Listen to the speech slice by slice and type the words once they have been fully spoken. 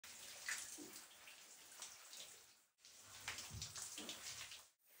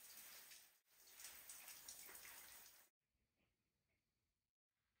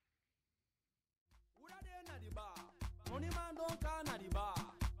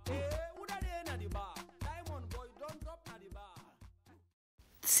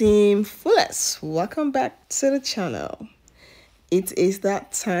Team Fullest, welcome back to the channel. It is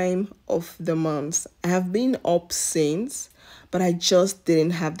that time of the month. I have been up since, but I just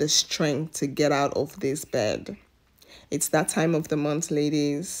didn't have the strength to get out of this bed. It's that time of the month,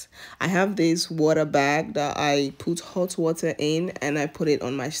 ladies. I have this water bag that I put hot water in and I put it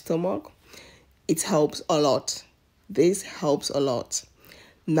on my stomach. It helps a lot. This helps a lot.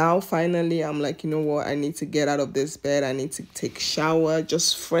 Now, finally, I'm like, you know what? I need to get out of this bed. I need to take a shower,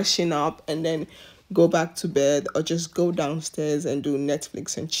 just freshen up, and then go back to bed or just go downstairs and do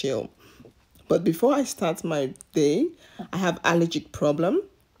Netflix and chill. But before I start my day, I have allergic problem.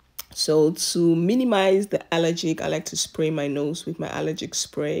 So to minimize the allergic, I like to spray my nose with my allergic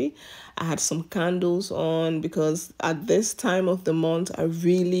spray. I had some candles on because at this time of the month, I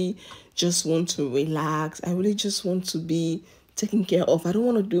really just want to relax. I really just want to be taken care of. I don't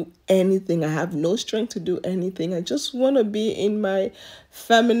want to do anything. I have no strength to do anything. I just want to be in my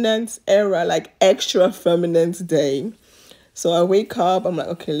feminine era, like extra feminine day. So I wake up, I'm like,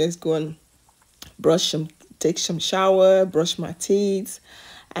 okay, let's go and take some shower, brush my teeth,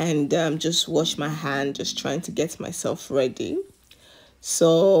 and just wash my hand, just trying to get myself ready.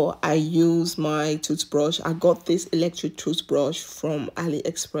 So I use my toothbrush. I got this electric toothbrush from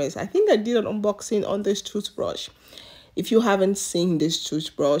AliExpress. I think I did an unboxing on this toothbrush. If you haven't seen this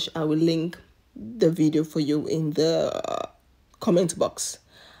toothbrush, I will link the video for you in the comment box.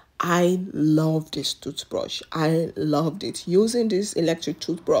 I love this toothbrush. I loved it. Using this electric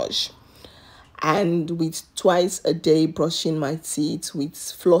toothbrush and with twice a day brushing my teeth, with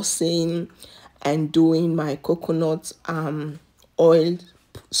flossing and doing my coconut oil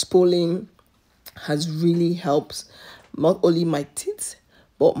spooling has really helped not only my teeth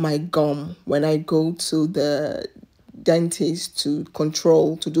but my gum. When I go to the dentist to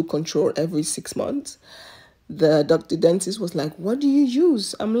do control every 6 months, the dentist was like, what do you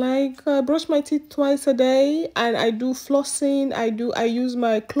use? I'm like, I brush my teeth twice a day and I do flossing. I use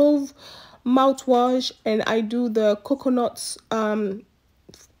my clove mouthwash and I do the coconut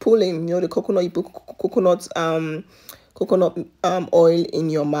pulling, you know, the coconut, you put coconut oil in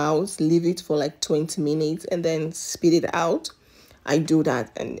your mouth, leave it for like 20 minutes and then spit it out. I do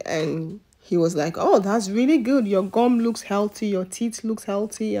that, and he was like, oh, that's really good. Your gum looks healthy. Your teeth looks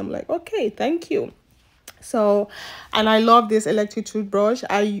healthy. I'm like, okay, thank you. So, and I love this electric toothbrush.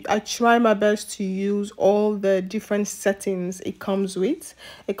 I try my best to use all the different settings it comes with.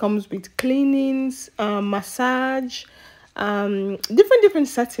 It comes with cleanings, massage, different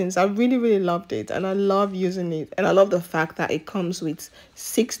settings. I really loved it and I love using it, and I love the fact that it comes with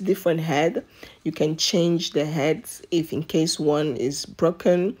 6 different heads. You can change the heads. If in case one is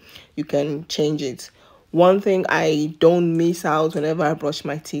broken, you can change it. One thing I don't miss out whenever I brush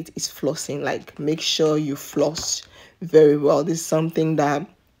my teeth is flossing. Like, make sure you floss very well. This is something that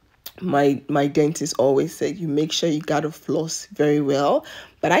my dentist always said, you make sure you gotta floss very well.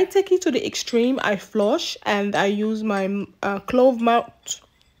 But I take it to the extreme. I floss and I use my clove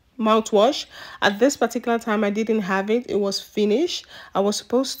mouthwash. At this particular time, I didn't have it. It was finished. I was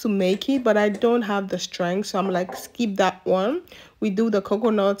supposed to make it, but I don't have the strength, so I'm like, skip that one. We do the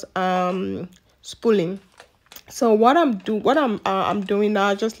coconut spooling. So what I'm doing now,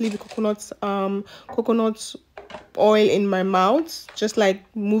 I just leave the coconut oil in my mouth, just like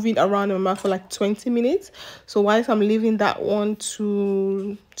moving around in my mouth for like 20 minutes. So whilst I'm leaving that one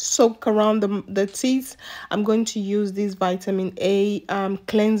to soak around the teeth, I'm going to use this vitamin A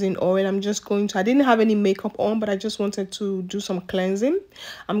cleansing oil. I didn't have any makeup on, but I just wanted to do some cleansing.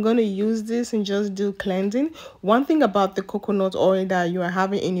 I'm going to use this and just do cleansing. One thing about the coconut oil that you are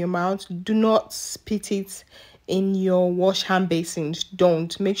having in your mouth, do not spit it in your wash hand basins.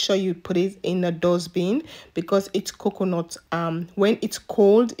 Don't. Make sure you put it in a dustbin because it's coconut. When it's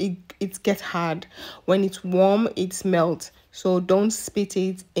cold, it gets hard. When it's warm, it melts. So don't spit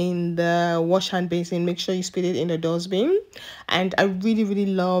it in the wash hand basin. Make sure you spit it in the dustbin. And I really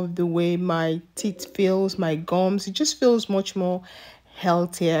love the way my teeth feels, my gums. It just feels much more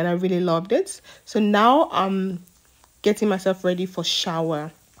healthier and I really loved it. So now I'm getting myself ready for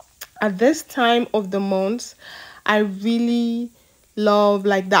shower. At this time of the month, I really love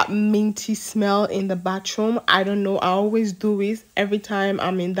like that minty smell in the bathroom. I don't know, I always do it every time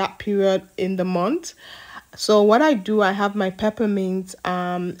I'm in that period in the month. So what I do, I have my peppermint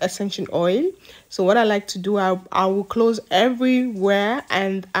essential oil. So what I like to do, I will close everywhere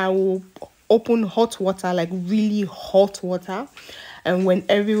and I will open hot water, like really hot water, and when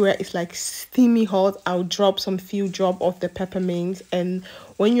everywhere is like steamy hot, I'll drop some few drop of the peppermint. And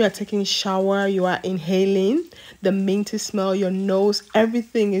when you are taking shower, you are inhaling the minty smell, your nose,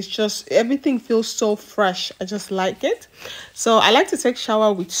 everything feels so fresh. I just like it. So I like to take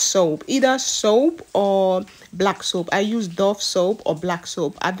shower with soap, either soap or black soap. I use Dove soap or black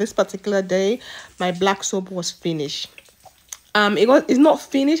soap. At this particular day, my black soap was finished. It's not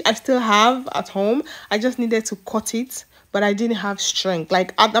finished. I still have at home. I just needed to cut it, but I didn't have strength.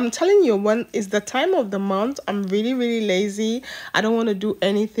 Like I'm telling you, when it's the time of the month, I'm really, really lazy. I don't want to do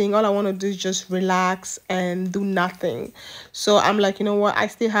anything. All I want to do is just relax and do nothing. So I'm like, you know what? I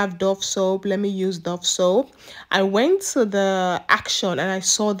still have Dove soap. Let me use Dove soap. I went to the Action and I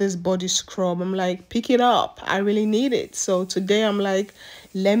saw this body scrub. I'm like, pick it up. I really need it. So today I'm like,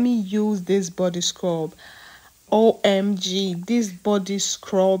 let me use this body scrub. OMG, this body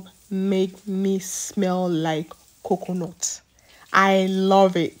scrub make me smell like coconut. I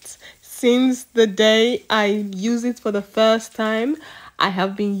love it. Since the day I use it for the first time, I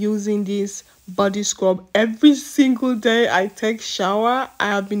have been using this body scrub every single day I take shower. I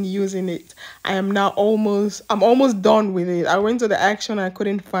have been using it. I'm almost done with it. I went to the Action, I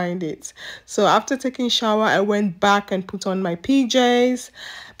couldn't find it. So after taking shower, I went back and put on my PJs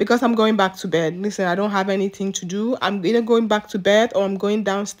because I'm going back to bed. Listen, I don't have anything to do. I'm either going back to bed or I'm going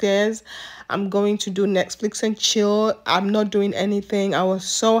downstairs. I'm going to do Netflix and chill. I'm not doing anything. I was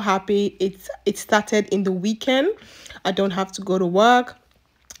so happy. It started in the weekend. I don't have to go to work.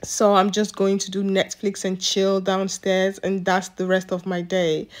 So I'm just going to do Netflix and chill downstairs, and that's the rest of my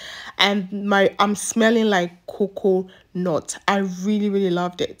day. And I'm smelling like coconut. I really, really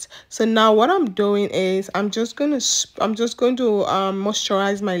loved it. So now what I'm doing is I'm just going to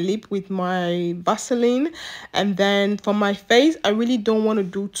moisturize my lip with my Vaseline, and then for my face, I really don't want to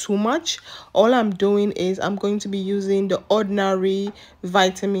do too much. All I'm doing is I'm going to be using the Ordinary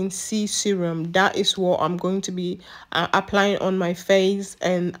vitamin C serum. That is what I'm going to be applying on my face,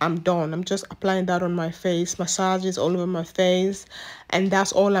 and I'm done. I'm just applying that on my face, massages all over my face, and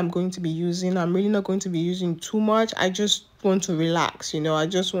that's all I'm going to be using. I'm really not going to be using too much. I just want to relax, I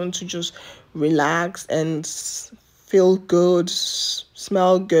just want to just relax and feel good,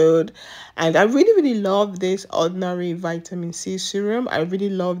 smell good. And I really, really love this Ordinary vitamin C serum. I really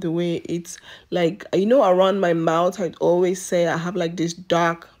love the way it's like, around my mouth, I'd always say I have like this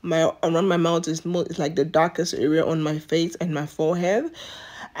around my mouth it's like the darkest area on my face and my forehead.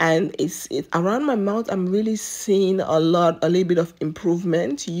 And it's around my mouth, I'm really seeing a little bit of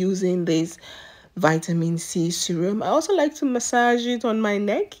improvement using this vitamin C serum. I also like to massage it on my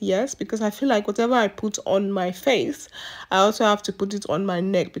neck, yes, because I feel like whatever I put on my face, I also have to put it on my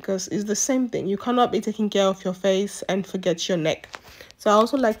neck, because it's the same thing. You cannot be taking care of your face and forget your neck. So I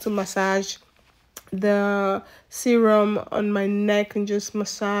also like to massage the serum on my neck and just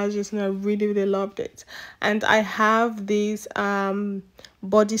massage it, and I really, really loved it. And I have this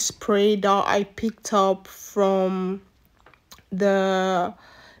body spray that I picked up from the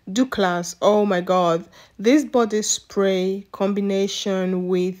Douglas. Oh my god, this body spray combination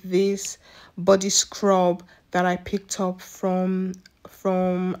with this body scrub that I picked up from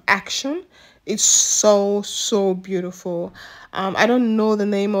Action, it's so beautiful. I don't know the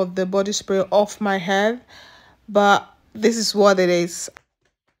name of the body spray off my head, but this is what it is.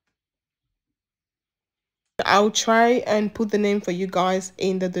 I'll try and put the name for you guys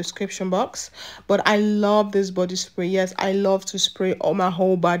in the description box. But I love this body spray. Yes, I love to spray on my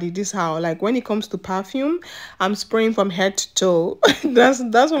whole body. This how, like, when it comes to perfume, I'm spraying from head to toe.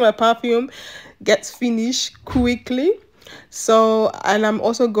 that's when my perfume gets finished quickly. So, and I'm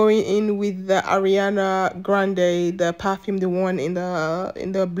also going in with the Ariana Grande, the perfume, the one in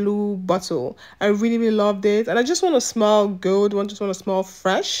the blue bottle. I really, really loved it, and I just want to smell good. Just want to smell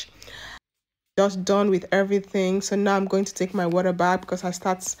fresh. Just done with everything. So now I'm going to take my water bag, because I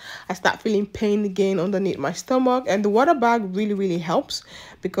start feeling pain again underneath my stomach, and the water bag really, really helps,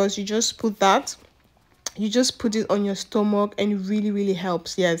 because you just put it on your stomach and it really, really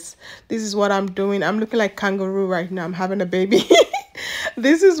helps. Yes, this is what I'm doing. I'm looking like kangaroo right now. I'm having a baby.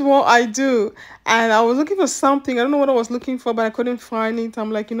 This is what I do. And I was looking for something. I don't know what I was looking for, but I couldn't find it.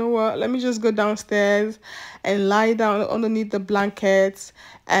 I'm like, you know what, let me just go downstairs and lie down underneath the blankets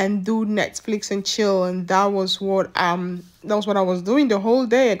and do Netflix and chill. And that was what I was doing the whole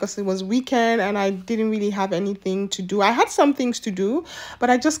day, because it was weekend and I didn't really have anything to do. I had some things to do, but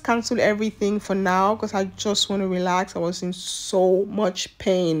I just canceled everything for now, because I just want to relax. I was in so much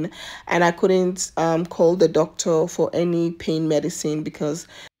pain and I couldn't call the doctor for any pain medicine, because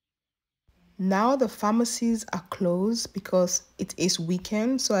now the pharmacies are closed because it is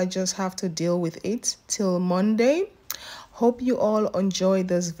weekend. So I just have to deal with it till Monday. Hope you all enjoy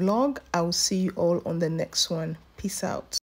this vlog. I'll see you all on the next one. Peace out.